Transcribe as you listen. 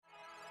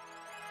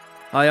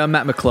Hi, I'm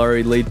Matt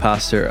McClory, lead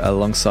pastor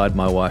alongside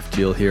my wife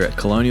Jill here at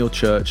Colonial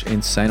Church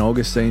in St.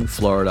 Augustine,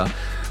 Florida.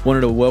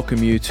 Wanted to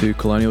welcome you to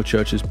Colonial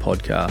Church's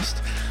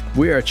podcast.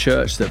 We are a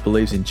church that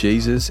believes in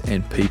Jesus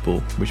and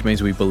people, which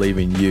means we believe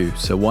in you.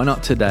 So why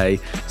not today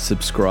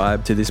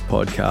subscribe to this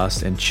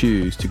podcast and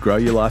choose to grow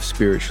your life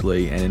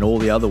spiritually and in all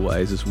the other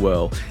ways as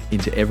well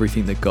into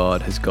everything that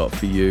God has got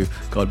for you.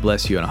 God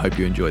bless you, and I hope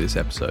you enjoy this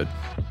episode.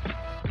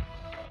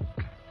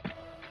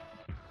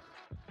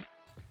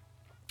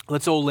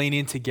 Let's all lean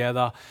in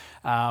together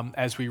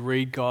as we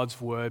read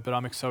God's word, but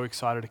I'm so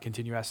excited to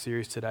continue our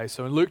series today.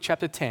 So in Luke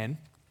chapter 10,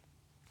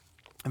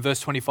 and verse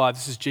 25,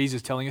 this is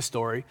Jesus telling a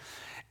story,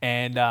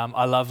 and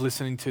I love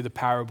listening to the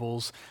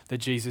parables that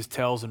Jesus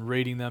tells and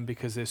reading them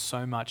because there's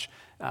so much,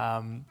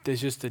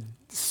 there's just a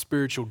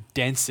spiritual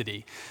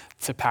density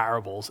to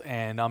parables,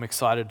 and I'm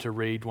excited to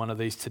read one of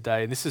these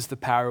today. And this is the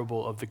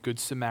parable of the Good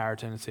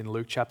Samaritan. It's in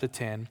Luke chapter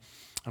 10.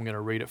 I'm going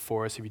to read it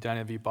for us. If you don't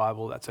have your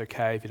Bible, that's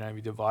okay. If you don't have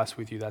your device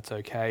with you, that's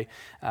okay.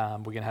 We're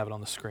going to have it on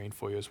the screen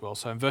for you as well.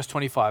 So in verse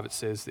 25, it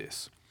says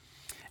this: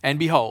 "And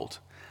behold,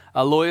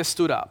 a lawyer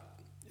stood up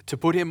to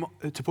put him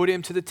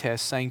to the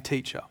test, saying,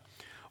 'Teacher,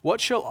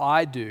 what shall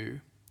I do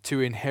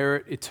to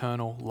inherit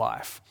eternal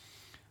life?'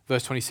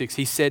 Verse 26,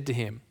 he said to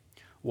him,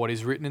 'What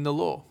is written in the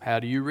law? How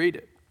do you read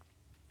it?'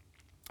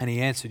 And he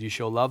answered, 'You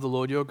shall love the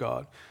Lord your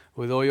God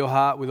with all your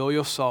heart, with all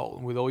your soul,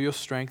 and with all your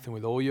strength, and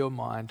with all your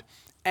mind,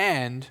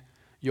 and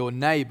your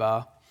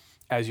neighbor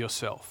as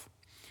yourself.'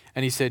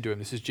 And he said to him,"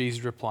 this is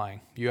Jesus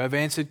replying, "You have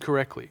answered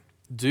correctly.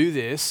 Do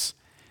this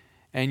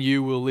and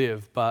you will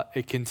live." But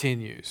it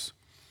continues.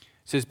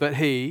 It says, "But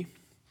he,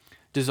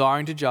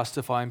 desiring to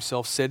justify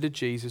himself, said to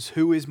Jesus,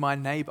 'Who is my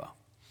neighbor?'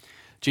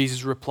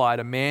 Jesus replied,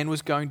 'A man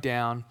was going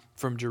down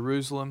from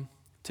Jerusalem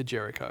to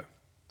Jericho.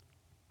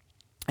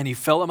 And he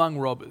fell among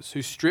robbers,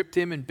 who stripped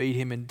him and beat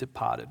him and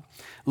departed,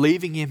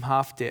 leaving him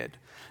half dead.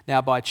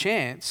 Now by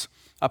chance,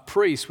 a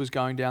priest was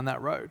going down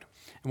that road.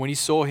 And when he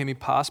saw him, he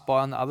passed by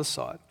on the other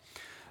side.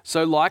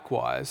 So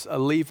likewise, a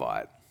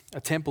Levite,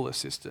 a temple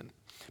assistant.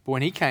 But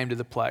when he came to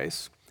the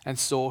place and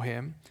saw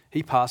him,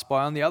 he passed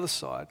by on the other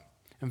side."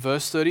 In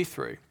verse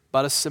 33,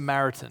 "But a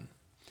Samaritan,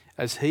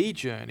 as he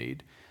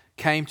journeyed,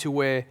 came to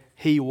where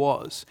he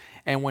was.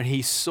 And when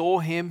he saw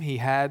him, he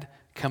had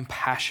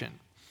compassion.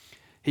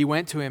 He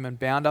went to him and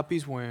bound up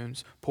his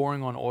wounds,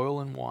 pouring on oil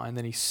and wine.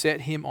 Then he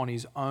set him on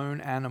his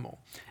own animal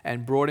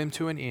and brought him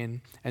to an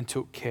inn and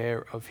took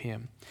care of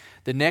him.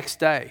 The next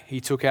day he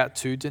took out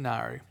 2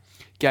 denarii,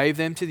 gave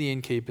them to the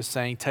innkeeper,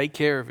 saying, 'Take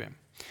care of him,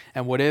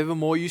 and whatever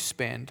more you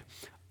spend,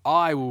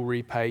 I will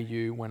repay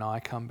you when I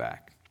come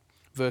back.'"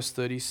 Verse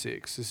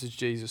 36, this is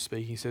Jesus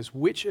speaking. He says,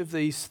 "Which of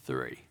these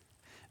 3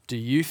 do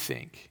you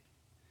think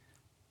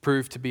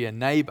proved to be a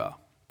neighbor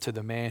to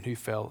the man who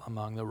fell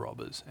among the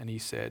robbers?" And he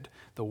said,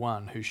 "The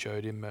one who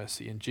showed him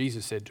mercy." And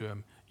Jesus said to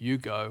him, "You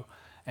go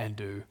and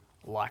do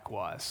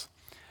likewise."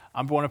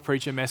 I want to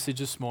preach a message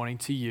this morning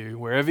to you,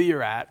 wherever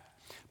you're at.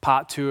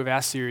 Part 2 of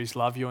our series,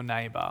 Love Your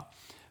Neighbor.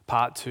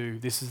 Part 2,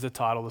 this is the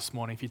title this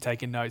morning. If you're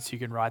taking notes, you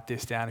can write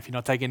this down. If you're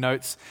not taking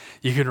notes,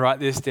 you can write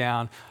this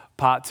down.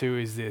 Part 2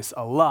 is this: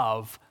 a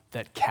love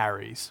that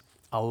carries.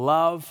 A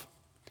love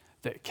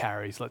that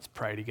carries. Let's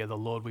pray together.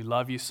 Lord, we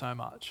love you so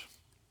much.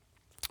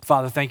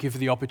 Father, thank you for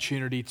the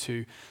opportunity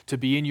to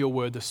be in your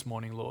word this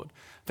morning, Lord.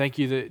 Thank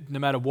you that no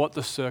matter what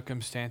the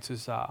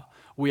circumstances are,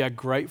 we are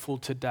grateful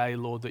today,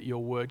 Lord, that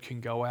your word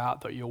can go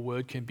out, that your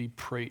word can be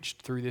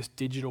preached through this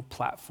digital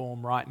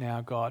platform right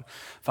now, God.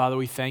 Father,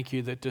 we thank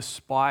you that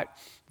despite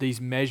these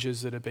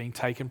measures that are being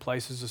taken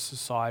place as a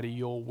society,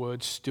 your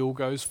word still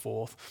goes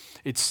forth.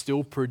 It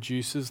still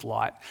produces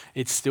light.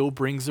 It still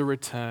brings a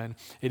return.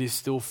 It is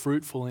still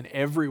fruitful in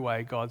every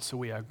way, God. So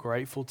we are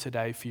grateful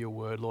today for your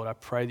word, Lord. I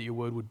pray that your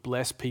word would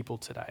bless people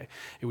today.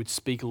 It would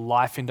speak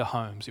life into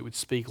homes. It would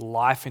speak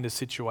life into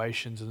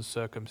situations and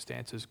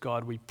circumstances.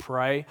 God, we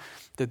pray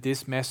that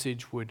this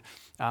message would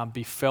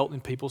be felt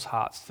in people's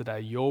hearts today.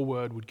 Your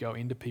word would go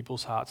into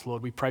people's hearts,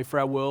 Lord. We pray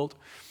for our world.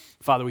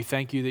 Father, we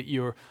thank you that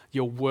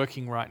you're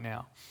working right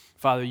now.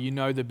 Father, you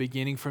know the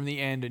beginning from the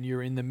end, and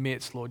you're in the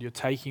midst, Lord. You're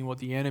taking what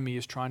the enemy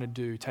is trying to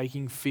do,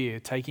 taking fear,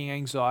 taking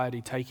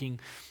anxiety, taking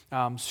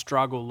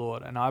struggle,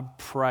 Lord. And I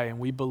pray and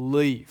we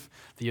believe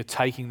that you're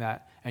taking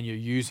that and you're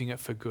using it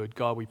for good.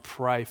 God, we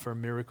pray for a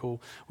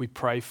miracle. We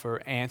pray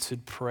for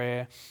answered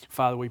prayer.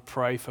 Father, we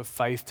pray for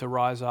faith to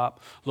rise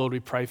up. Lord, we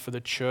pray for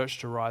the church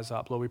to rise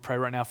up. Lord, we pray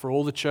right now for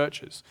all the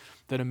churches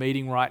that are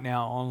meeting right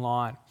now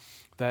online,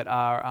 that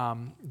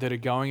are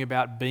going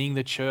about being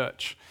the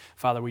church.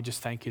 Father, we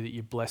just thank you that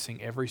you're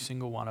blessing every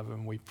single one of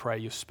them. We pray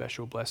your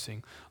special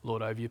blessing,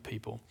 Lord, over your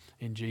people.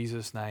 In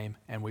Jesus' name.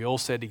 And we all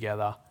said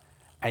together,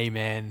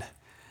 amen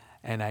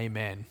and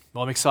amen.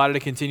 Well, I'm excited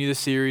to continue the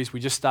series. We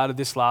just started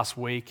this last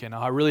week, and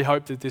I really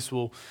hope that this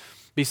will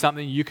be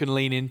something you can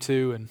lean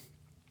into. And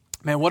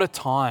man, what a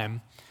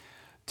time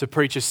to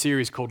preach a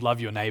series called Love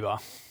Your Neighbor,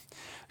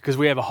 because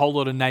we have a whole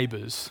lot of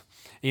neighbors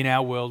in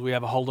our world, we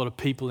have a whole lot of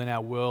people in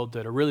our world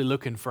that are really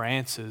looking for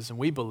answers, and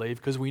we believe,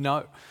 because we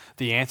know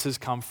the answers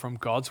come from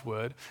God's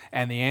word,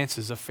 and the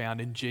answers are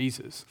found in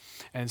Jesus.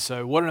 And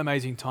so what an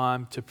amazing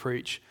time to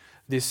preach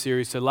this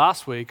series. So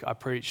last week I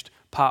preached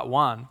part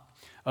one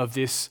of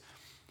this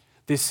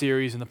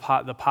series, and the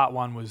part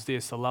one was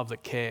this: the love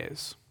that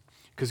cares.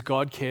 Because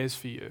God cares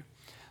for you.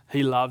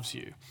 He loves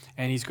you,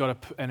 and he's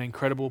got an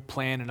incredible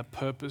plan and a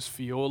purpose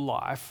for your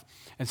life.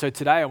 And so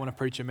today I want to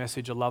preach a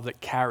message, a love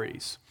that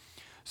carries.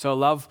 So a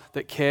love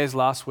that cares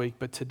last week,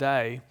 but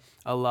today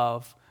a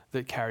love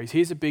that carries.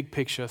 Here's a big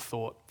picture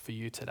thought for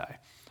you today.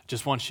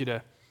 Just want you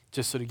to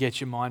just sort of get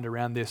your mind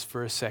around this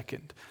for a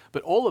second.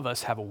 But all of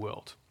us have a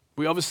world.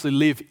 We obviously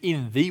live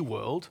in the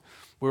world.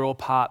 We're all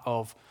part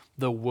of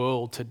the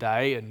world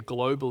today, and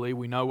globally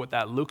we know what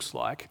that looks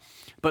like.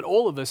 But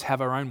all of us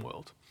have our own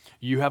world.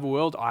 You have a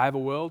world, I have a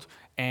world,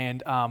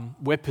 and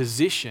we're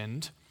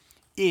positioned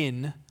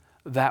in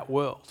that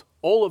world.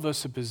 All of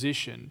us are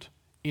positioned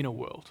in a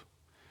world.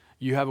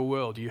 You have a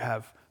world. You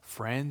have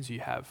friends. You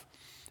have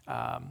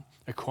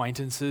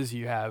acquaintances.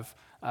 You have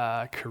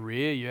a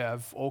career. You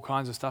have all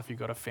kinds of stuff. You've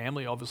got a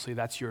family. Obviously,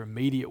 that's your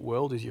immediate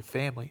world, is your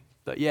family.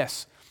 But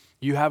yes,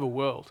 you have a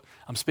world.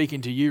 I'm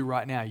speaking to you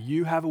right now.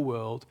 You have a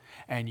world,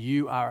 and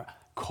you are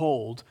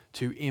called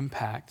to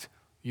impact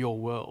your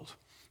world.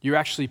 You're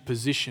actually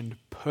positioned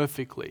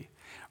perfectly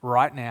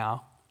right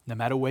now, no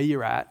matter where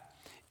you're at,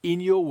 in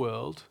your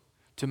world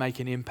to make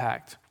an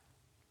impact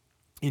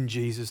in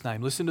Jesus'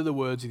 name. Listen to the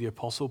words of the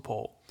Apostle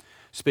Paul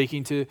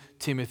speaking to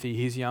Timothy,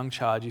 his young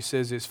charge. He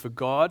says this: for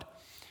God,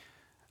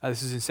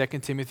 this is in 2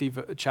 Timothy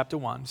chapter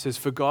 1, it says,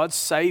 for God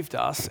saved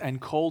us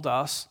and called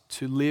us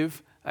to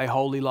live a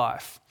holy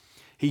life.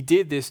 He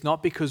did this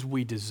not because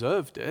we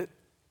deserved it,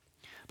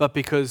 but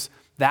because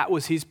that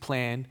was his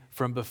plan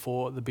from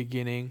before the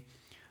beginning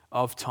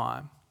of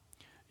time.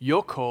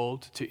 You're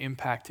called to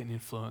impact and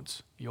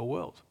influence your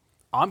world.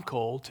 I'm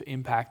called to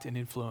impact and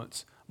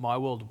influence my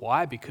world.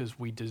 Why? Because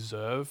we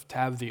deserve to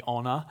have the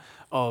honor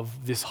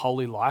of this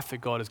holy life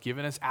that God has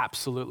given us?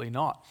 Absolutely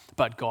not.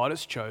 But God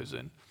has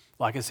chosen,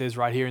 like it says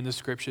right here in the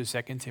scriptures,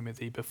 2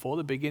 Timothy, before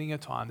the beginning of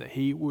time, that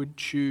he would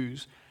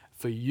choose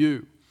for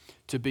you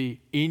to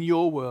be in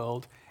your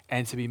world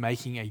and to be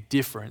making a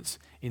difference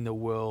in the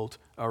world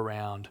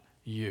around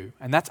you.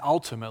 And that's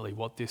ultimately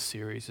what this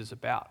series is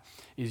about.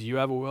 Is you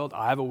have a world,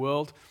 I have a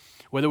world,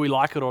 whether we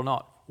like it or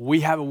not.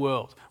 We have a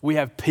world. We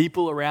have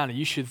people around, and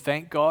you should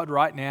thank God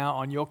right now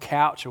on your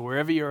couch or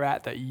wherever you're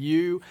at that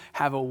you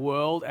have a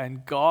world,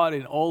 and God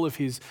in all of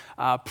his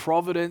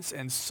providence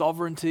and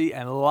sovereignty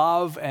and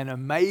love and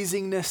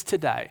amazingness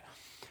today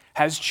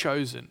has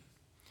chosen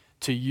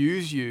to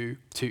use you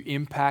to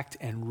impact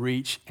and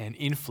reach and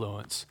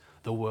influence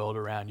the world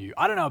around you.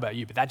 I don't know about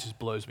you, but that just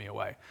blows me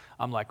away.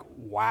 I'm like,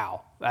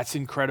 wow, that's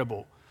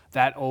incredible.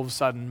 That all of a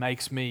sudden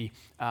makes me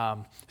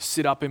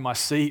sit up in my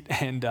seat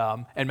and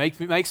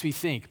makes me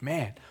think,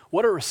 man,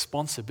 what a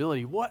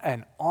responsibility, what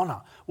an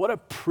honor, what a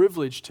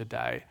privilege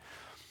today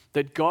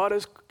that God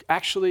has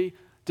actually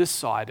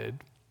decided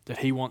that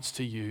he wants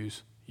to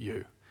use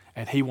you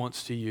and he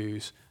wants to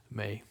use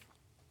me.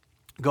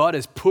 God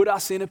has put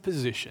us in a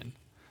position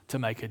to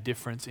make a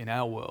difference in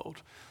our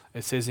world.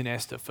 It says in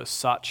Esther, for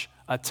such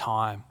a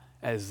time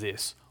as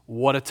this.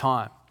 What a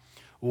time.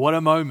 What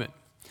a moment.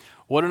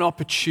 What an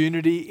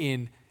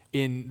opportunity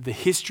in the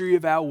history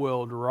of our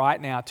world right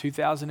now,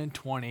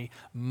 2020,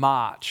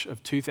 March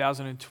of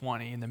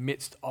 2020, in the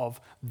midst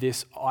of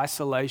this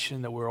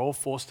isolation that we're all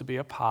forced to be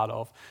a part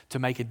of, to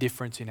make a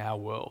difference in our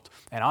world.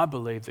 And I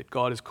believe that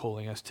God is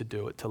calling us to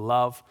do it, to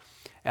love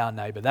our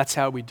neighbor. That's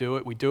how we do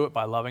it. We do it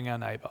by loving our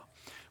neighbor.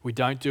 We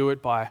don't do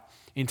it by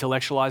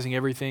intellectualizing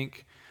everything.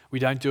 We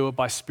don't do it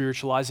by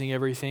spiritualizing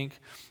everything.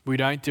 We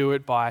don't do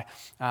it by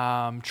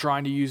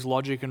trying to use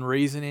logic and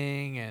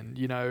reasoning and,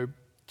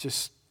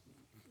 just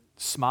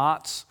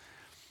smarts.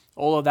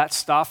 All of that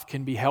stuff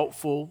can be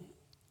helpful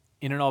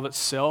in and of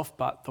itself,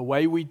 but the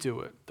way we do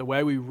it, the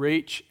way we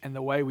reach and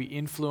the way we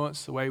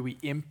influence, the way we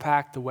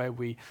impact, the way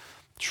we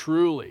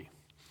truly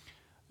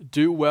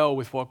do well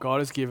with what God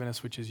has given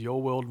us, which is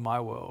your world, my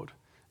world,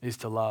 is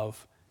to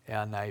love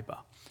our neighbor.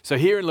 So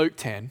here in Luke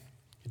 10,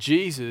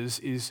 Jesus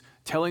is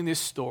telling this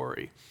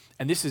story,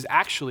 and this is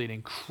actually an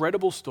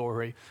incredible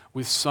story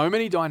with so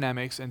many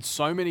dynamics and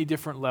so many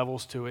different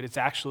levels to it. It's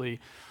actually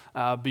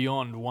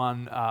beyond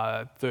one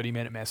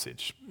 30-minute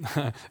message.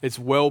 It's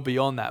well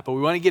beyond that. But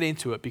we want to get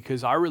into it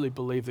because I really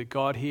believe that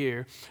God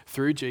here,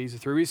 through Jesus,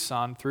 through his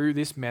son, through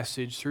this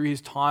message, through his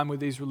time with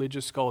these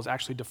religious scholars,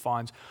 actually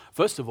defines,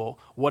 first of all,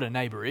 what a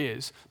neighbor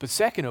is, but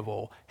second of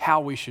all,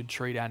 how we should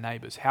treat our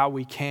neighbors, how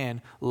we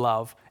can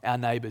love our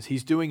neighbors.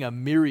 He's doing a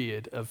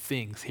myriad of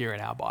things here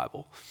in our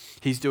Bible.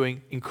 He's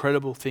doing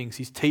incredible things.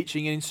 He's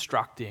teaching and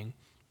instructing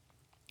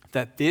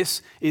that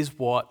this is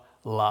what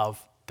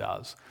love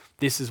does.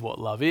 This is what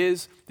love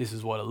is. This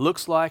is what it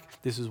looks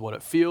like. This is what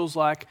it feels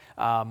like.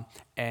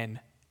 And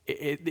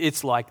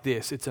it's like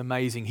this. It's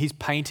amazing. He's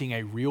painting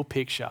a real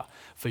picture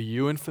for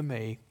you and for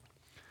me,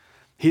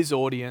 his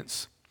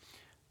audience,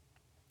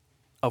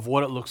 of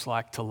what it looks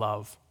like to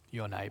love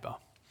your neighbor.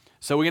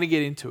 So we're going to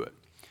get into it.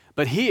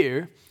 But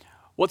here,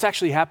 what's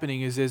actually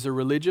happening is there's a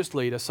religious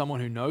leader, someone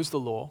who knows the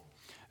law.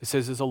 It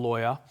says there's a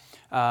lawyer,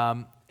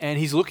 and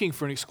he's looking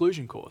for an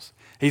exclusion clause.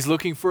 He's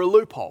looking for a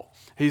loophole.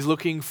 He's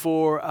looking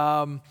for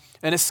an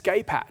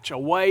escape hatch, a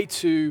way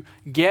to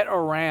get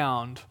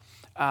around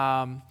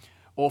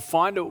or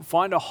find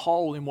a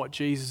hole in what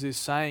Jesus is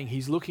saying.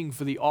 He's looking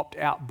for the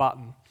opt-out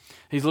button.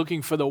 He's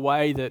looking for the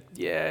way that,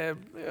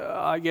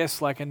 I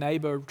guess like a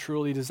neighbor,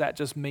 truly, does that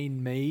just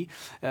mean me?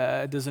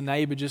 Does a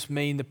neighbor just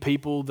mean the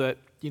people that,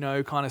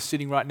 kind of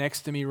sitting right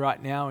next to me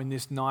right now in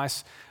this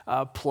nice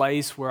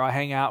place where I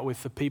hang out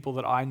with the people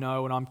that I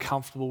know and I'm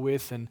comfortable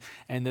with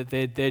and that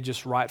they're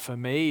just right for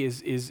me?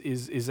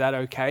 Is that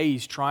okay?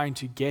 He's trying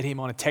to get him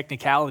on a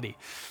technicality.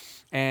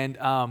 And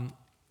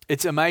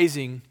it's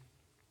amazing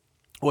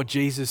what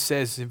Jesus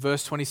says in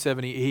verse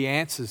 27. He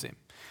answers him.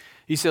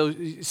 He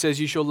says,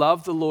 you shall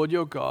love the Lord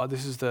your God.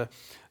 This is the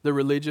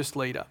religious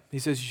leader. He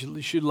says,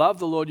 you should love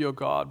the Lord your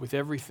God with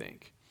everything.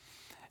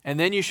 And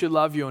then you should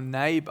love your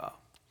neighbor.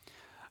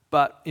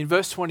 But in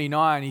verse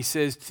 29, he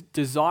says,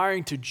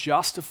 desiring to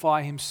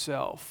justify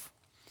himself.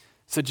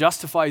 So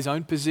justify his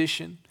own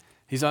position,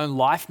 his own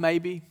life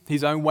maybe,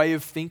 his own way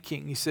of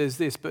thinking. He says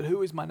this, but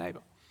who is my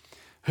neighbor?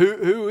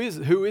 Who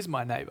is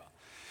my neighbor?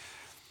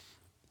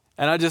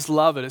 And I just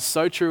love it. It's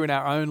so true in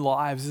our own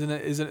lives, isn't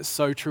it? Isn't it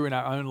so true in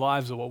our own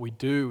lives that what we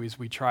do is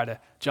we try to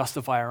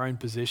justify our own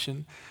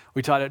position.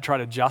 We try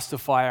to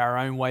justify our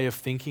own way of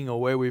thinking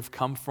or where we've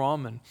come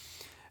from. And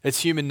it's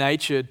human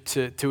nature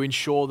to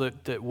ensure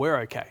that we're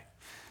okay.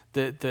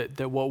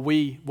 That what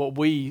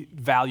we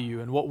value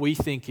and what we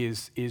think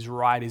is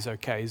right is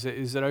okay.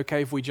 Is it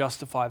okay if we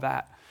justify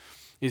that?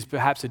 Is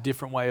perhaps a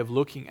different way of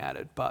looking at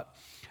it. But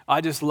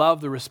I just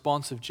love the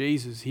response of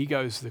Jesus. He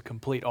goes the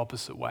complete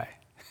opposite way.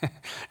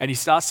 And he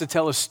starts to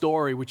tell a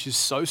story which is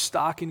so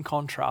stark in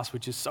contrast,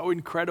 which is so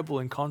incredible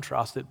in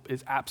contrast, that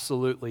it's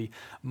absolutely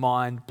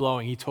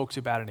mind-blowing. He talks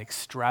about an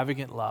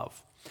extravagant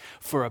love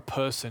for a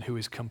person who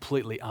is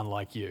completely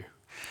unlike you.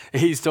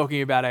 He's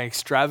talking about an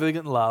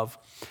extravagant love,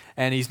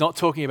 and he's not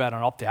talking about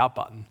an opt-out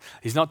button.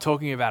 He's not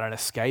talking about an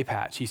escape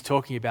hatch. He's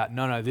talking about,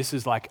 no, this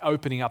is like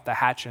opening up the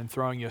hatch and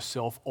throwing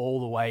yourself all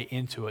the way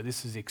into it.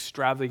 This is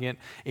extravagant,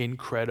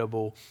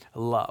 incredible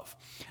love.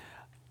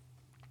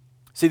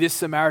 See, this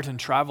Samaritan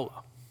traveler,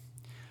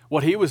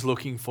 what he was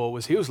looking for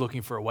was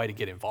a way to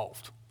get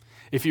involved.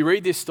 If you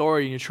read this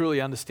story and you truly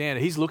understand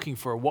it, he's looking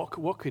for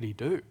what could he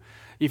do?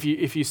 If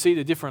you see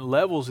the different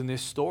levels in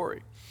this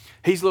story,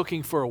 he's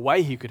looking for a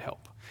way he could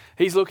help.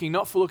 He's looking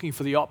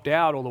for the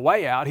opt-out or the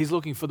way out. He's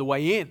looking for the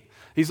way in.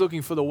 He's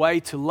looking for the way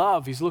to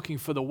love. He's looking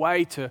for the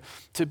way to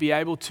be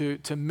able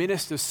to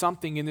minister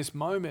something in this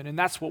moment. And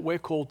that's what we're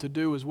called to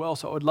do as well.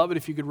 So I would love it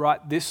if you could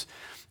write this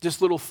just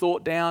little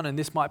thought down, and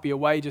this might be a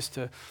way just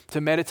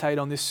to meditate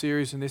on this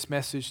series and this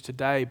message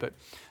today. But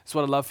it's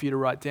what I'd love for you to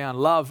write down.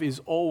 Love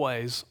is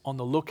always on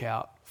the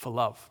lookout for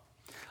love.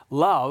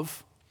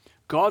 Love,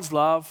 God's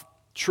love,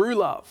 true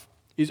love,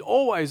 is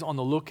always on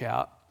the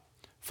lookout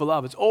for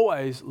love. It's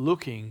always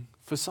looking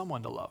for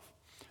someone to love,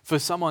 for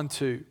someone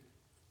to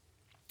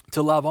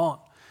love on.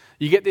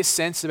 You get this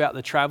sense about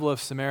the traveler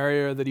of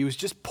Samaria that he was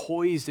just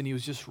poised and he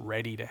was just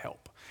ready to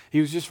help.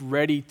 He was just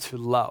ready to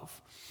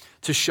love,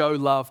 to show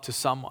love to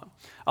someone.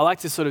 I like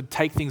to sort of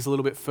take things a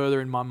little bit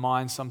further in my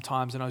mind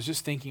sometimes, and I was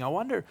just thinking, I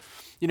wonder,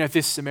 if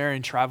this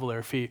Samaritan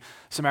traveler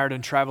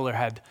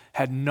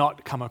had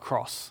not come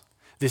across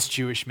this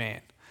Jewish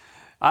man.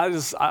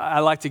 I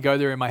like to go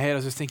there in my head. I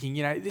was just thinking,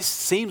 this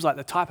seems like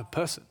the type of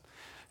person.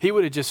 He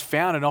would have just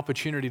found an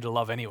opportunity to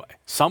love anyway.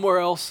 Somewhere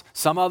else,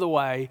 some other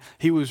way.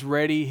 He was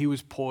ready, he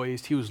was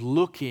poised, he was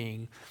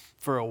looking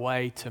for a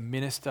way to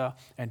minister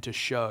and to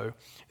show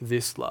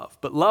this love.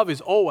 But love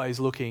is always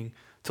looking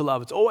to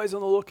love. It's always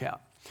on the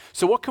lookout.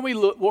 So what can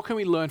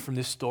we learn from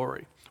this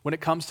story when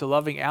it comes to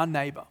loving our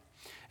neighbor?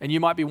 And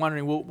you might be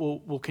wondering,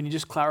 well, can you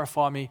just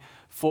clarify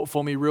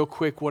for me real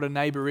quick what a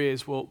neighbor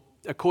is? Well,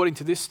 according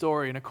to this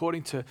story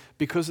and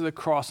because of the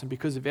cross and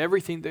because of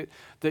everything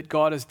that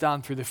God has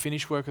done through the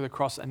finished work of the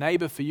cross, a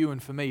neighbor for you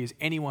and for me is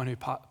anyone who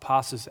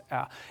passes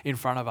in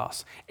front of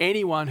us,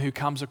 anyone who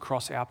comes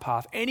across our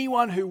path,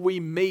 anyone who we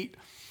meet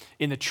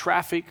in the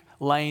traffic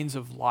lanes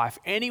of life,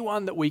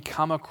 anyone that we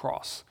come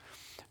across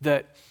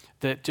that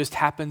just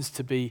happens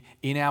to be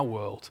in our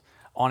world,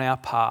 on our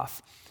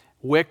path.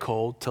 We're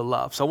called to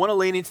love. So I want to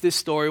lean into this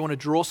story. I want to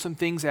draw some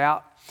things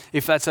out,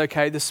 if that's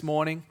okay this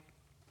morning.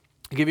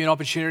 I'll give you an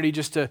opportunity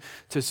just to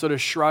sort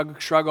of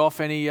shrug off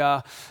any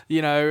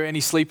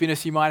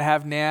sleepiness you might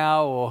have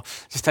now, or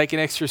just take an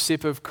extra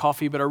sip of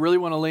coffee. But I really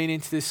want to lean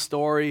into this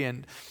story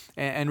and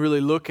really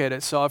look at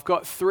it. So I've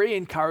got 3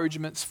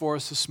 encouragements for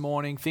us this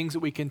morning, things that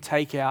we can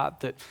take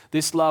out that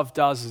this love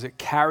does is it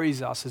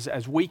carries us.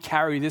 As we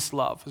carry this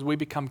love, as we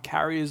become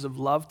carriers of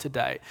love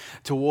today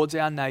towards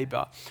our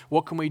neighbor,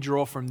 what can we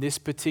draw from this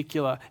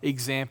particular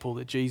example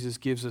that Jesus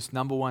gives us?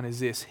 Number 1 is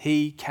this: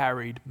 he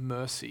carried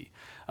mercy.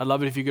 I'd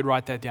love it if you could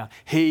write that down.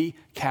 He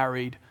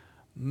carried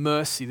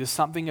mercy. There's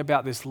something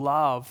about this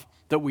love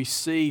that we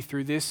see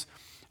through this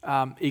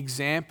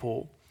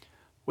example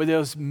where there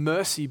was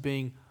mercy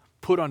being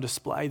put on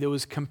display. There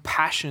was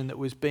compassion that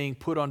was being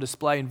put on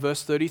display. In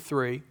verse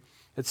 33,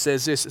 it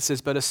says this. It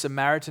says, but a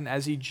Samaritan,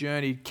 as he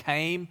journeyed,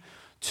 came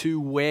to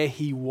where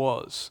he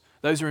was.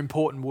 Those are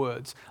important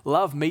words.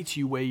 Love meets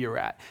you where you're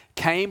at.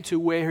 Came to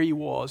where he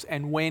was,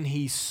 and when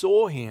he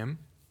saw him,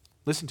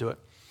 listen to it,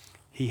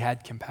 he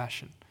had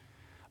compassion.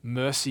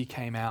 Mercy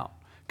came out.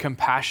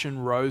 Compassion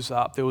rose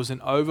up. There was an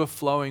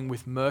overflowing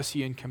with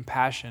mercy and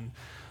compassion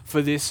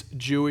for this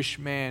Jewish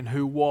man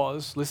who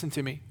was, listen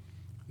to me,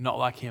 not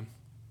like him.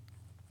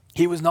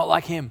 He was not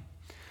like him.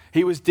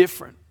 He was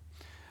different.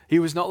 He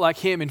was not like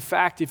him. In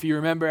fact, if you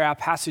remember our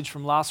passage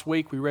from last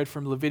week, we read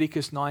from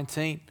Leviticus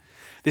 19.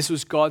 This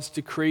was God's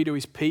decree to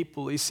his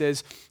people. He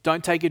says,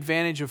 don't take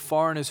advantage of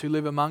foreigners who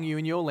live among you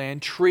in your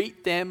land.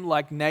 Treat them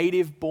like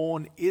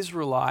native-born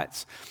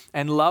Israelites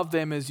and love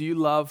them as you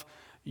love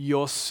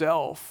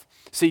yourself.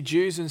 See,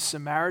 Jews and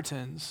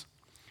Samaritans,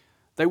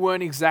 they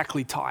weren't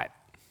exactly tight.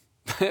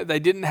 They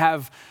didn't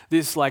have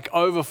this like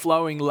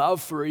overflowing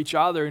love for each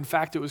other. In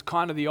fact, it was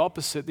kind of the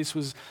opposite. This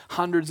was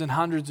hundreds and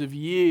hundreds of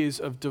years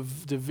of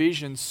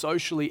division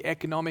socially,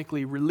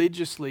 economically,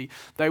 religiously.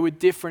 They were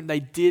different. They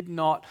did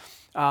not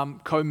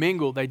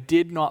commingle. They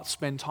did not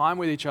spend time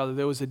with each other.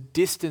 There was a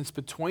distance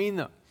between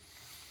them.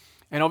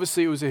 And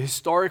obviously it was a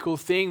historical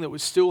thing that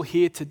was still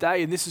here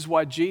today. And this is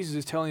why Jesus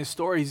is telling a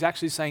story. He's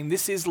actually saying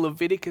this is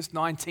Leviticus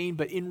 19,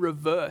 but in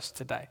reverse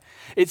today.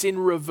 It's in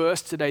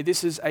reverse today.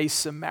 This is a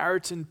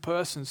Samaritan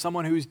person,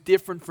 someone who is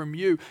different from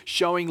you,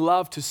 showing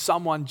love to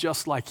someone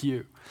just like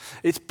you.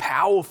 It's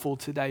powerful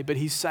today, but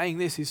he's saying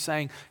this. He's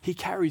saying he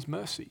carries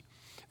mercy.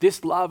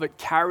 This love, it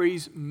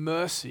carries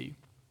mercy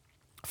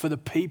for the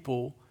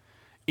people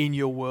in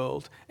your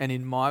world and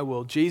in my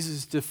world. Jesus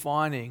is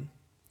defining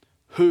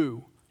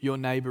who your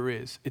neighbor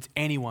is. It's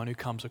anyone who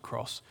comes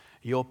across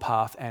your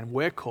path, and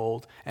we're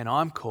called, and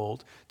I'm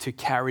called, to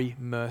carry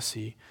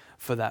mercy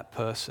for that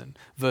person.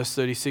 Verse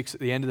 36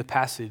 at the end of the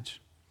passage,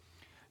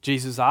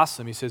 Jesus asks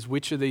them, he says,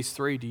 which of these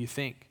three do you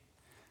think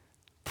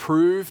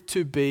proved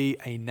to be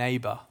a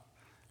neighbor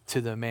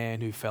to the man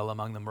who fell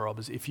among the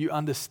robbers? If you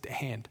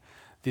understand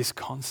this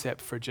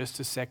concept for just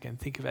a second,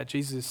 think about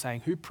Jesus is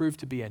saying, who proved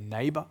to be a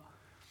neighbor?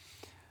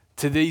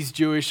 To these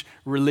Jewish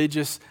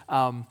religious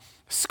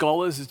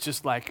scholars, it's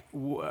just like,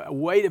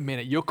 wait a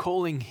minute, you're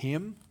calling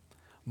him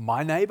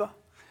my neighbor?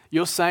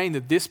 You're saying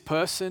that this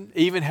person,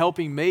 even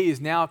helping me, is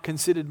now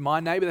considered my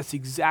neighbor? That's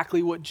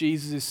exactly what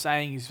Jesus is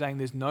saying. He's saying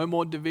there's no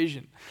more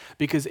division.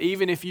 Because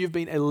even if you've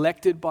been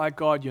elected by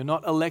God, you're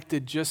not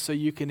elected just so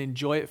you can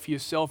enjoy it for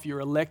yourself.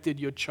 You're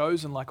elected, you're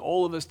chosen like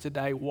all of us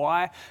today.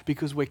 Why?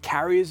 Because we're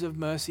carriers of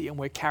mercy and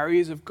we're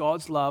carriers of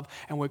God's love,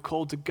 and we're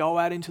called to go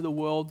out into the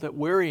world that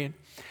we're in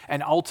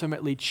and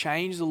ultimately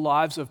change the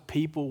lives of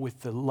people with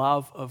the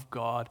love of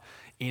God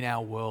in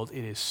our world.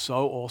 It is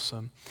so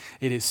awesome.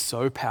 It is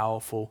so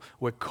powerful.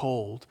 We're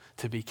called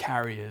to be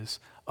carriers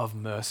of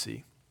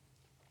mercy.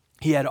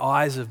 He had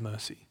eyes of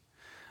mercy.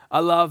 I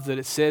love that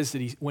it says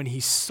that when he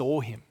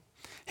saw him,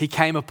 he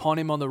came upon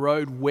him on the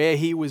road where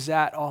he was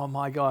at. Oh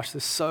my gosh,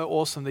 they're so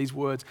awesome, these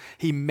words.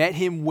 He met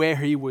him where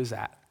he was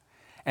at.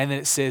 And then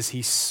it says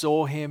he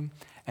saw him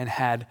and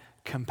had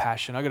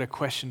compassion. I got a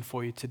question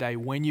for you today.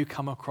 When you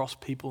come across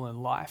people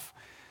in life,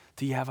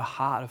 do you have a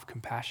heart of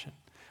compassion?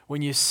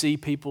 When you see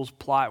people's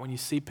plight, when you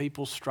see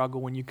people struggle,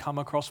 when you come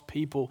across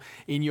people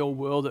in your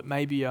world that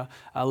maybe are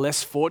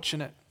less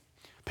fortunate,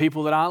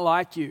 people that aren't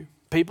like you,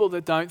 people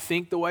that don't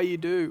think the way you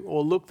do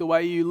or look the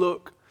way you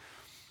look,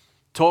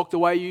 talk the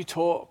way you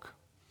talk,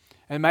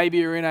 and maybe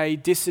you're in a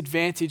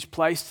disadvantaged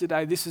place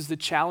today, this is the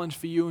challenge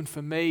for you and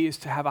for me, is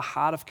to have a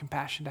heart of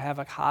compassion, to have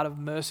a heart of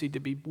mercy, to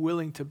be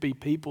willing to be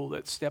people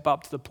that step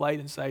up to the plate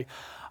and say,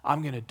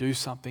 I'm going to do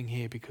something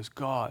here because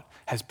God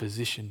has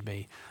positioned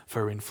me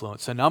for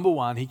influence. So number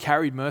one, he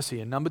carried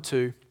mercy. And number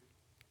two,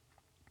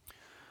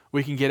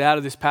 we can get out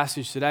of this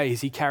passage today,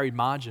 is he carried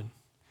margin.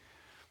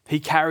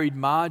 He carried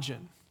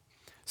margin.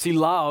 See,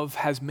 love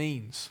has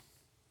means.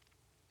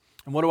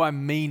 And what do I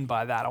mean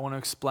by that? I want to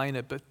explain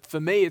it. But for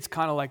me, it's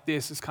kind of like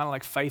this. It's kind of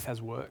like faith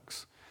has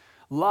works.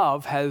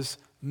 Love has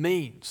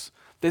means.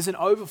 There's an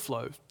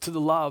overflow to the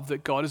love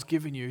that God has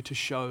given you to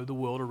show the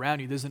world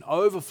around you. There's an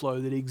overflow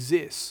that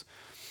exists.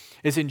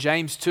 It's in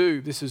James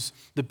 2. This is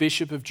the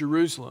Bishop of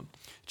Jerusalem,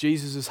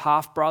 Jesus'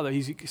 half brother.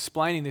 He's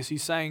explaining this.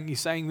 He's saying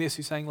this.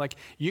 He's saying, like,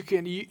 you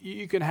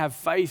can have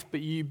faith,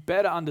 but you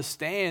better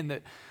understand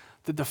that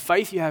the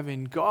faith you have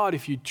in God,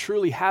 if you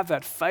truly have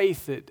that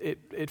faith,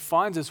 it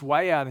finds its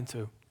way out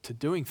into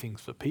doing things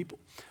for people,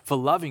 for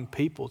loving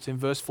people. It's in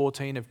verse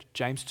 14 of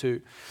James 2.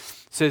 It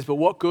says, but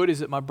what good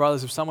is it, my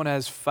brothers, if someone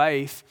has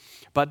faith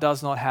but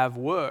does not have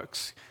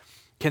works?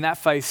 Can that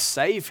faith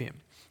save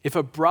him? If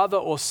a brother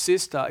or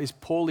sister is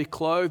poorly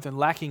clothed and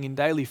lacking in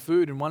daily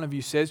food, and one of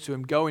you says to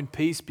him, go in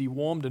peace, be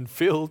warmed and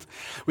filled,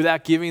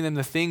 without giving them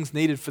the things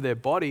needed for their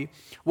body,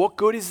 what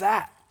good is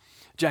that?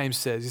 James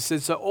says. He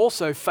says, so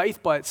also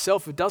faith by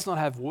itself, if it does not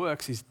have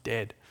works, is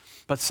dead.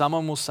 But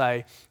someone will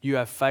say, you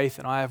have faith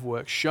and I have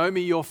works. Show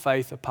me your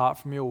faith apart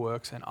from your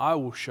works, and I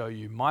will show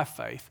you my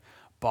faith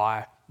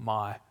by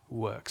my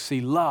works.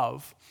 See,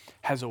 love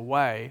has a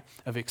way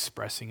of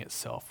expressing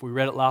itself. We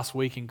read it last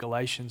week in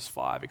Galatians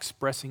 5,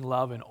 expressing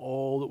love in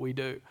all that we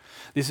do.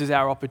 This is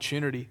our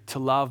opportunity to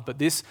love, but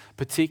this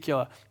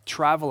particular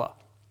traveler,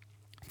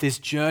 this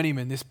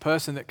journeyman, this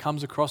person that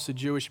comes across the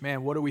Jewish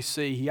man, what do we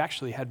see? He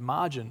actually had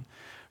margin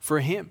for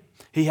him.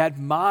 He had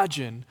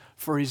margin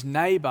for his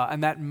neighbor,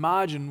 and that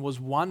margin was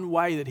one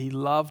way that he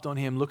loved on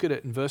him. Look at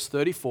it in verse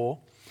 34.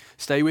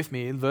 Stay with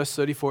me. In verse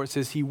 34 it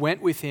says, he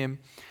went with him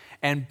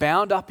and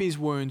bound up his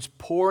wounds,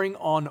 pouring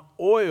on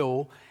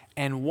oil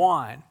and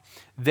wine.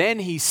 Then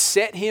he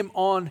set him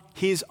on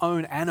his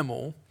own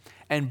animal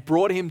and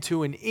brought him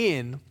to an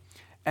inn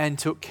and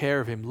took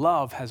care of him.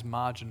 Love has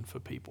margin for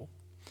people.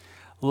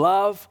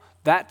 Love,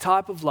 that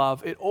type of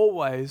love, it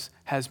always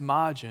has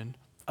margin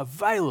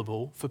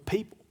available for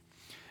people.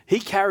 He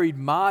carried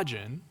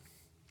margin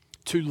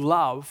to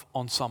love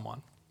on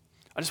someone.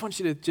 I just want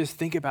you to just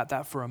think about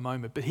that for a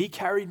moment. But he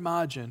carried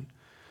margin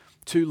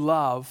to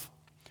love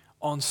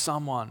on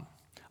someone.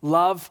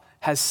 Love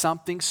has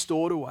something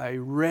stored away,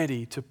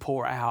 ready to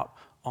pour out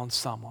on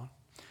someone.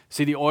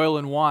 See, the oil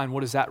and wine,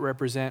 what does that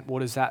represent? What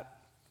does that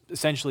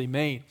essentially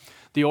mean?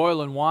 The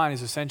oil and wine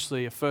is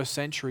essentially a first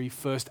century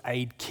first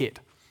aid kit.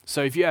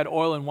 So if you had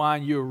oil and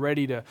wine, you were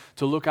ready to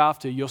look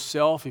after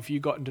yourself. If you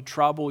got into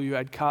trouble, you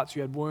had cuts,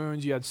 you had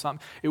wounds, you had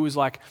something. It was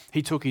like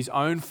he took his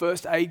own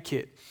first aid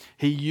kit.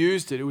 He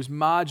used it. It was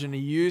margin. He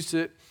used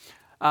it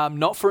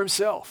not for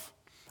himself,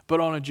 but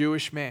on a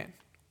Jewish man.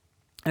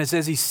 And it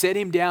says he set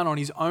him down on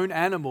his own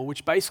animal,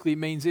 which basically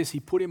means this. He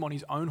put him on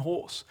his own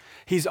horse,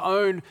 his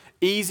own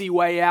easy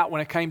way out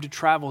when it came to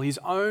travel, his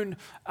own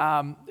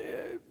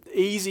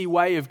easy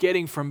way of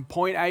getting from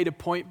point A to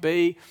point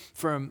B,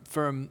 from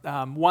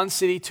one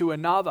city to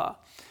another.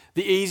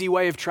 The easy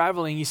way of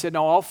traveling. He said,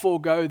 no, I'll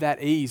forego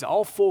that ease.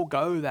 I'll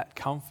forego that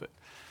comfort.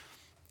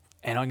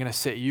 And I'm going to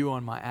set you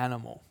on my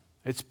animal.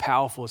 It's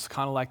powerful. It's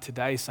kind of like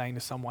today saying to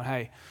someone,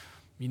 hey,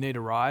 you need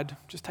a ride?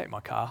 Just take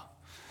my car.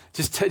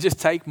 Just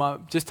take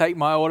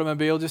my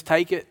automobile. Just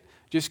take it.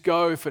 Just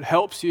go. If it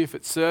helps you, if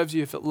it serves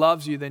you, if it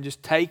loves you, then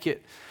just take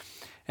it.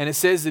 And it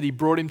says that he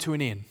brought him to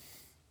an inn.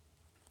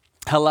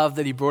 I love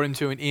that he brought him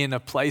to an inn, a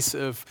place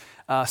of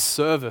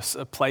service,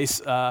 a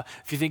place,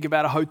 if you think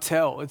about a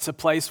hotel, it's a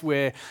place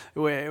where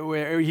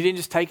he didn't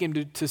just take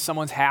him to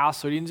someone's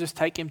house, or he didn't just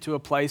take him to a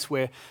place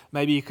where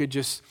maybe you could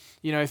just,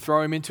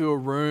 throw him into a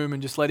room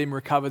and just let him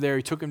recover there.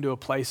 He took him to a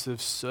place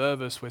of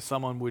service where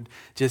someone would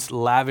just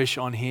lavish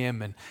on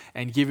him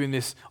and give him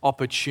this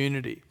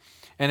opportunity.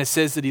 And it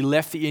says that he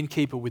left the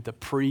innkeeper with the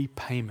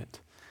prepayment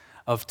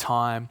of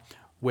time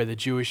where the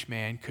Jewish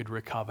man could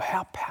recover.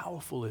 How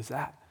powerful is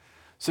that?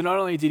 So not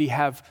only did he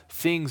have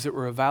things that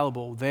were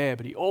available there,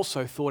 but he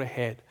also thought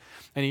ahead.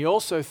 And he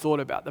also thought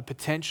about the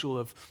potential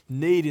of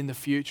need in the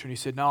future. And he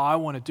said, no, I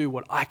want to do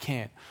what I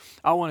can.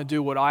 I want to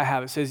do what I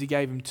have. It says he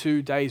gave him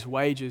 2 days'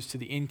 wages to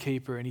the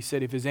innkeeper. And he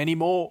said, if there's any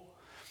more,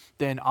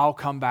 then I'll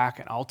come back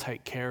and I'll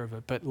take care of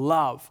it. But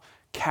love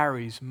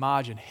carries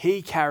margin.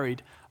 He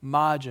carried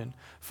margin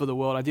for the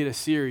world. I did a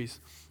series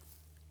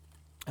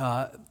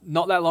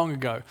not that long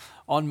ago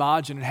on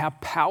margin and how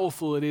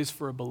powerful it is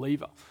for a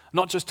believer.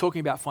 Not just talking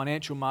about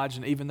financial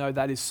margin, even though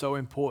that is so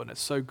important.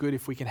 It's so good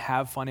if we can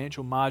have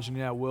financial margin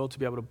in our world to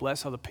be able to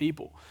bless other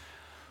people.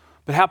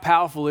 But how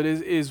powerful it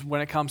is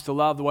when it comes to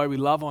love, the way we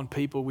love on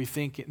people, we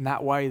think in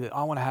that way that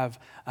I want to have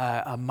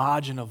a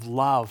margin of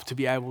love to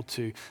be able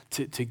to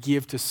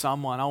give to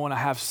someone. I want to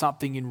have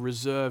something in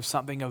reserve,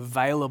 something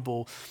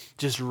available,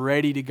 just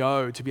ready to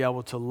go to be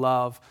able to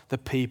love the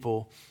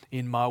people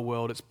in my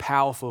world. It's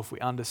powerful if we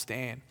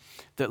understand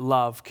that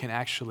love can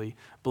actually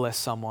bless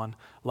someone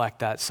like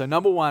that. So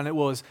number one, it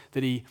was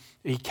that he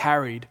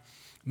carried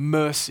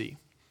mercy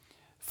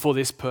for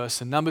this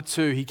person. Number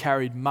two, he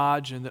carried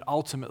margin that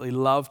ultimately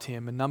loved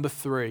him. And number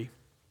three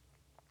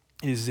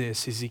is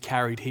he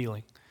carried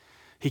healing.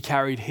 He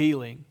carried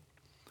healing.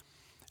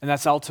 And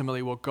that's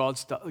ultimately what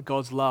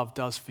God's love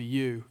does for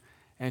you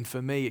and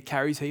for me. It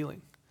carries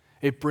healing.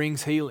 It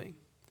brings healing.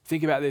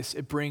 Think about this.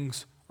 It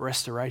brings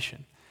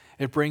restoration.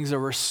 It brings a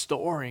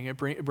restoring. It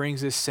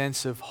brings this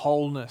sense of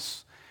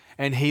wholeness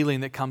and healing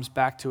that comes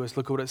back to us.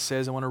 Look at what it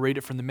says. I want to read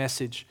it from the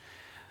Message.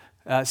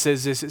 It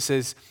says this. It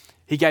says,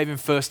 he gave him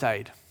first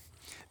aid,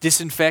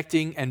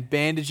 disinfecting and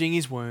bandaging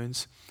his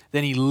wounds.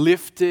 Then he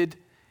lifted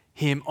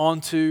him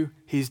onto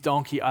his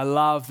donkey. I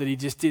love that he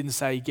just didn't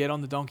say, get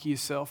on the donkey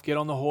yourself, get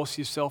on the horse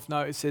yourself.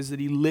 No, it says that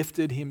he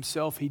lifted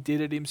himself. He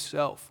did it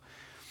himself.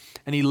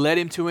 And he led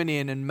him to an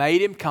inn and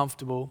made him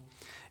comfortable.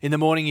 In the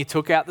morning, he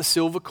took out the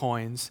silver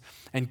coins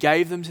and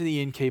gave them to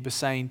the innkeeper,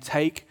 saying,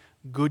 take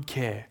good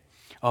care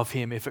of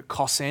him. If it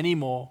costs any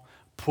more,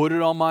 put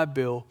it on my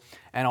bill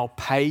and I'll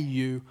pay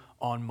you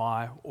on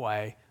my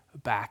way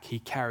back. He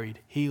carried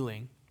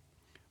healing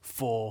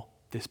for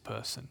this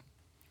person.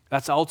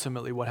 That's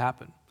ultimately what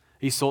happened.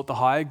 He sought the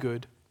higher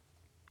good.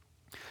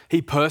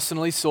 He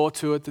personally saw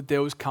to it that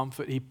there was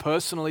comfort. He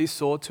personally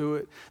saw to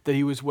it that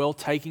he was well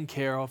taken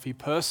care of. He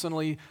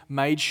personally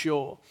made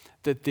sure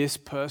that this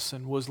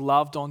person was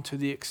loved on to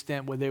the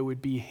extent where there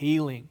would be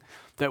healing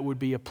that would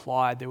be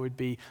applied. There would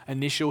be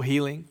initial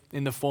healing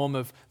in the form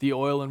of the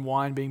oil and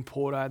wine being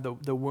poured out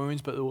the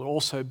wounds, but there would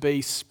also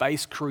be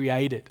space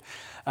created,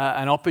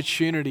 an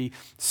opportunity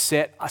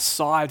set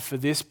aside for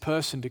this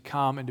person to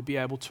come and to be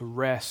able to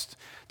rest,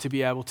 to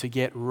be able to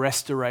get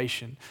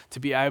restoration, to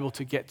be able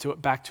to get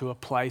back to a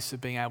place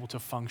of being able to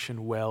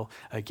function well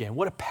again.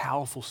 What a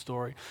powerful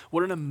story.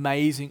 What an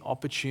amazing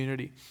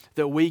opportunity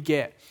that we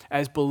get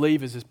as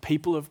believers, as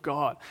people of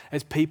God,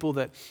 as people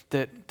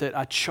that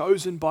are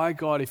chosen by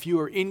God. If you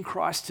are in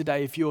Christ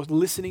today, if you're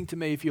listening to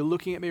me, if you're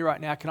looking at me right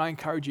now, can I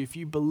encourage you, if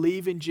you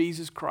believe in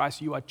Jesus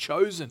Christ, you are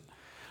chosen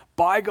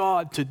by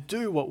God to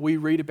do what we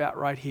read about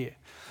right here.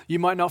 You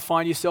might not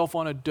find yourself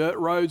on a dirt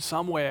road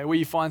somewhere where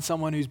you find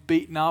someone who's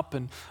beaten up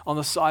and on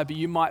the side, but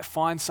you might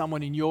find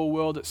someone in your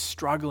world that's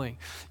struggling.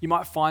 You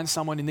might find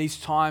someone in these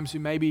times who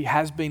maybe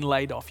has been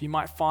laid off. You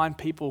might find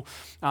people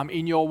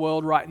in your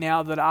world right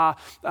now that are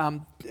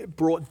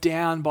brought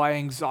down by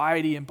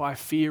anxiety and by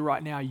fear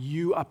right now.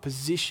 You are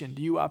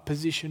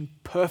positioned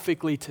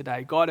perfectly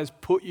today. God has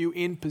put you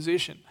in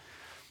position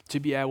to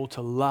be able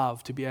to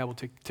love, to be able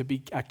to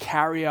be a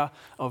carrier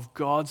of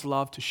God's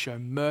love, to show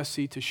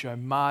mercy, to show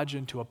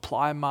margin, to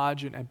apply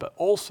margin, but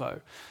also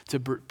to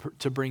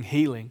bring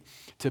healing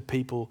to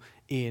people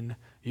in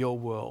your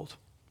world.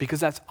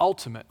 Because that's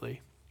ultimately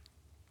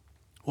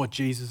what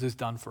Jesus has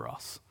done for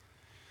us.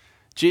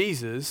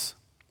 Jesus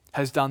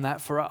has done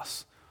that for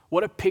us.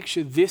 What a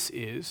picture this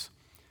is,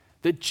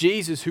 that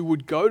Jesus, who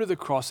would go to the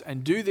cross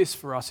and do this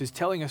for us, is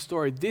telling a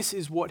story. This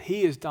is what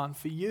he has done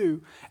for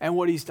you and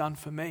what he's done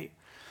for me.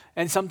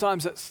 And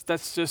sometimes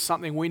that's just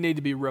something we need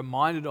to be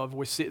reminded of.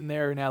 We're sitting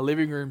there in our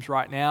living rooms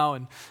right now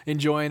and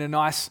enjoying a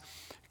nice,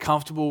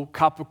 comfortable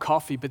cup of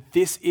coffee. But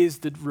this is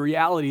the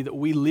reality that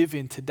we live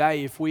in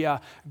today. If we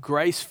are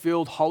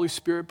grace-filled, Holy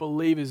Spirit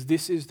believers,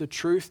 this is the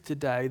truth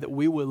today, that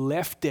we were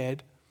left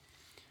dead.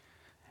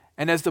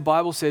 And as the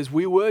Bible says,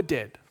 we were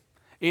dead.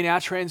 In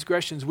our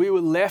transgressions, we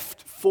were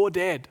left for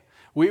dead.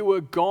 We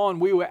were gone.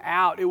 We were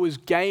out. It was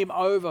game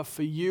over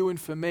for you and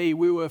for me.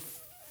 We were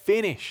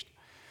finished.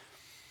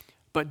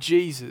 But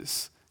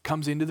Jesus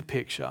comes into the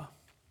picture.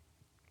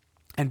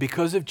 And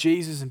because of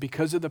Jesus and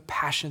because of the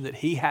passion that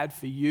he had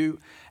for you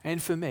and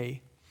for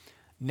me,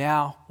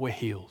 now we're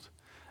healed.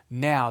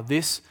 Now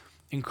this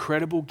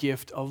incredible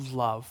gift of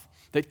love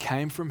that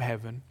came from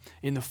heaven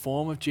in the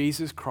form of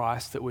Jesus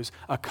Christ, that was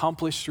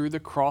accomplished through the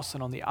cross,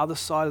 and on the other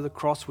side of the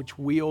cross, which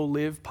we all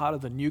live, part of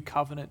the new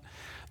covenant,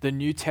 the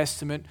New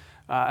Testament,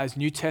 as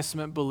New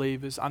Testament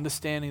believers,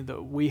 understanding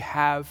that we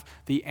have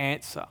the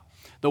answer.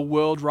 The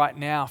world right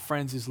now,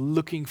 friends, is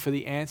looking for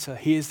the answer.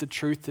 Here's the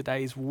truth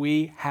today, is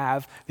we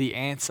have the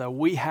answer.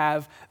 We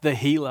have the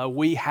healer.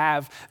 We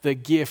have the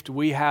gift.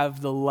 We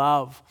have the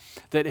love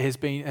that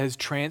has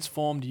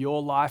transformed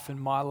your life and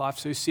my life.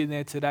 So you're sitting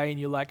there today and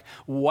you're like,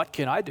 what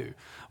can I do?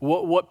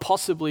 What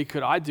possibly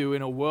could I do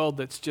in a world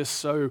that's just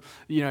so,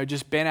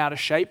 just bent out of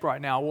shape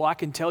right now? Well, I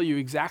can tell you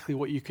exactly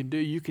what you can do.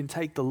 You can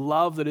take the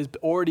love that has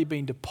already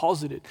been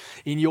deposited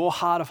in your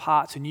heart of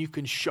hearts, and you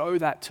can show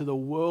that to the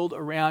world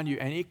around you,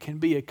 and it can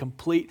be a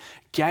complete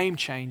game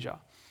changer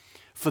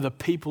for the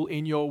people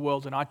in your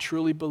world. And I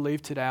truly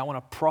believe today, I want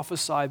to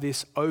prophesy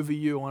this over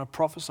you. I want to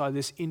prophesy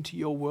this into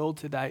your world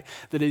today,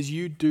 that as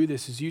you do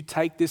this, as you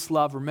take this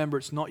love, remember,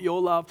 it's not your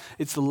love,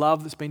 it's the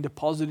love that's been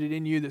deposited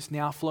in you that's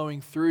now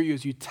flowing through you.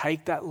 As you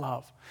take that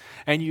love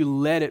and you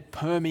let it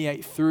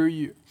permeate through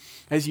you,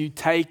 as you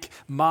take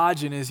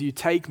margin, as you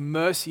take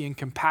mercy and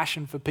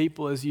compassion for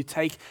people, as you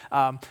take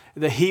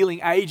the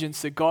healing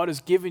agents that God has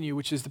given you,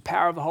 which is the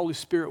power of the Holy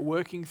Spirit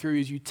working through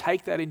you, as you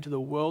take that into the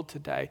world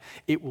today,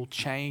 it will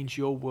change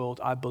your world.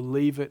 I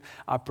believe it,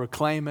 I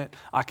proclaim it,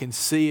 I can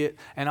see it,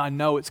 and I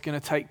know it's going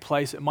to take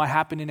place. It might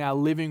happen in our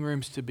living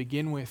rooms to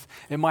begin with.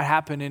 It might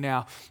happen in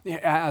our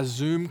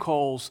Zoom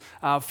calls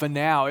for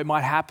now. It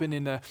might happen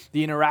in the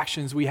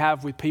interactions we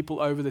have with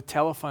people over the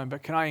telephone.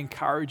 But can I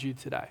encourage you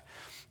today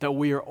that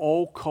we are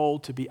all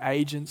called to be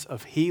agents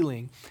of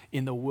healing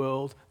in the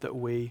world that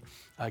we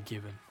are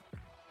given?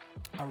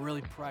 I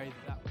really pray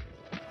that.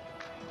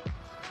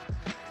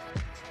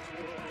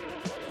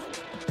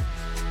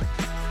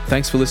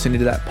 Thanks for listening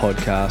to that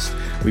podcast.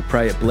 We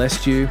pray it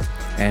blessed you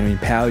and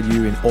empowered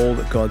you in all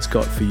that God's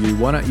got for you.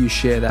 Why don't you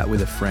share that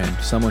with a friend,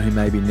 someone who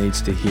maybe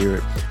needs to hear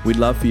it? We'd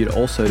love for you to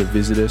also to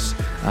visit us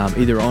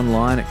either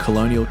online at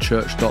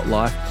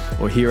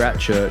colonialchurch.life or here at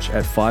church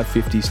at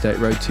 550 State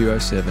Road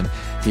 207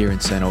 here in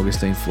St.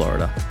 Augustine,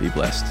 Florida. Be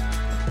blessed.